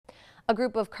A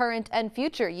group of current and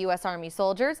future U.S. Army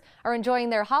soldiers are enjoying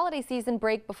their holiday season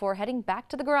break before heading back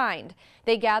to the grind.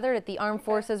 They gathered at the Armed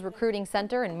Forces Recruiting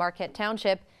Center in Marquette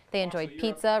Township. They enjoyed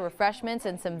pizza, refreshments,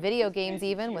 and some video games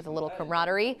even, with a little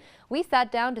camaraderie. We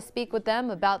sat down to speak with them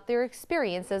about their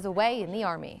experiences away in the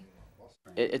Army.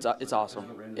 It's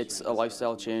awesome. It's a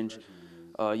lifestyle change.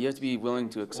 You have to be willing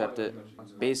to accept it.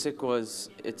 Basic was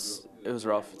it was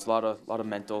rough. It's a lot of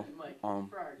mental,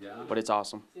 but it's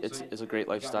awesome. It's a great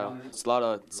lifestyle. It's a lot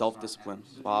of self-discipline.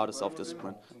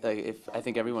 Like, I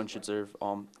think everyone should serve.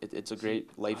 It's a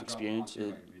great life experience.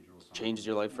 It changes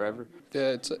your life forever.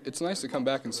 Yeah, it's nice to come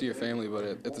back and see your family, but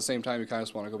at the same time, you kind of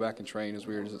just want to go back and train, as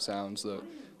weird as it sounds.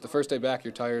 The first day back,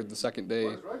 you're tired. The second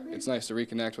day, it's nice to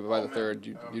reconnect, but by the third,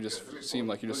 you just seem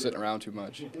like you're just sitting around too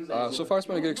much. So far, it's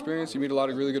been a good experience. You meet a lot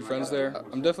of really good friends there.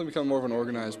 I'm definitely becoming more of an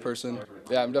organized person.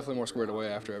 Yeah, I'm definitely more squared away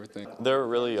after everything. They're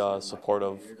really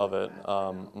supportive of it.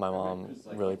 My mom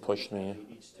really pushed me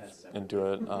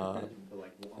into it.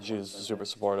 She's super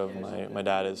supportive. My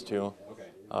dad is too.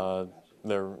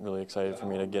 They're really excited for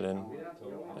me to get in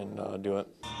and do it.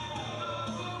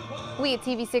 We at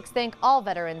TV6 thank all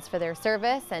veterans for their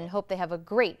service and hope they have a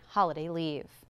great holiday leave.